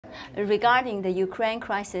Regarding the Ukraine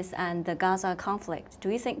crisis and the Gaza conflict, do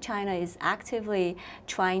you think China is actively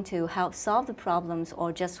trying to help solve the problems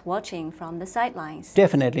or just watching from the sidelines?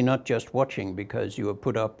 Definitely not just watching, because you have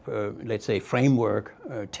put up, let's say, framework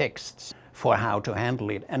texts for how to handle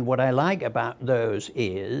it. And what I like about those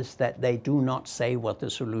is that they do not say what the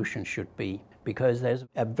solution should be, because there's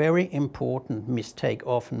a very important mistake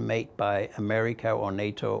often made by America or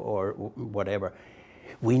NATO or whatever.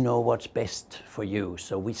 We know what's best for you,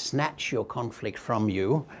 so we snatch your conflict from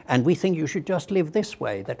you, and we think you should just live this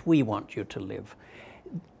way that we want you to live.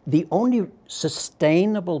 The only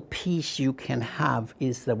sustainable peace you can have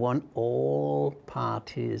is the one all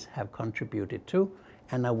parties have contributed to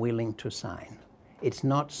and are willing to sign. It's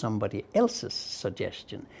not somebody else's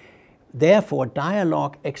suggestion. Therefore,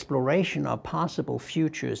 dialogue, exploration of possible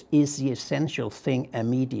futures is the essential thing a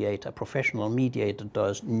mediator, a professional mediator,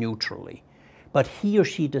 does neutrally. But he or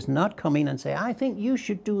she does not come in and say, I think you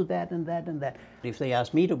should do that and that and that. If they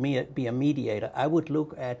ask me to be a mediator, I would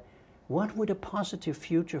look at what would a positive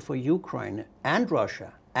future for Ukraine and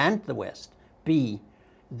Russia and the West be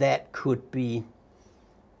that could be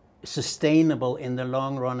sustainable in the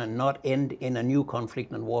long run and not end in a new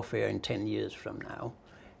conflict and warfare in 10 years from now.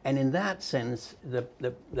 And in that sense,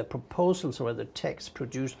 the proposals or the texts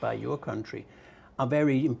produced by your country are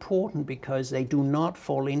very important, because they do not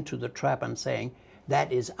fall into the trap and saying,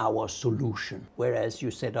 that is our solution. Whereas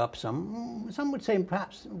you set up some would say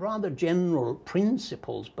perhaps rather general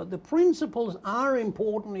principles, but the principles are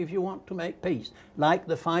important if you want to make peace, like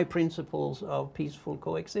the 5 principles of peaceful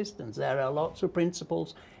coexistence. There are lots of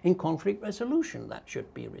principles in conflict resolution that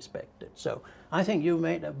should be respected. So I think you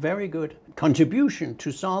made a very good contribution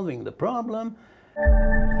to solving the problem.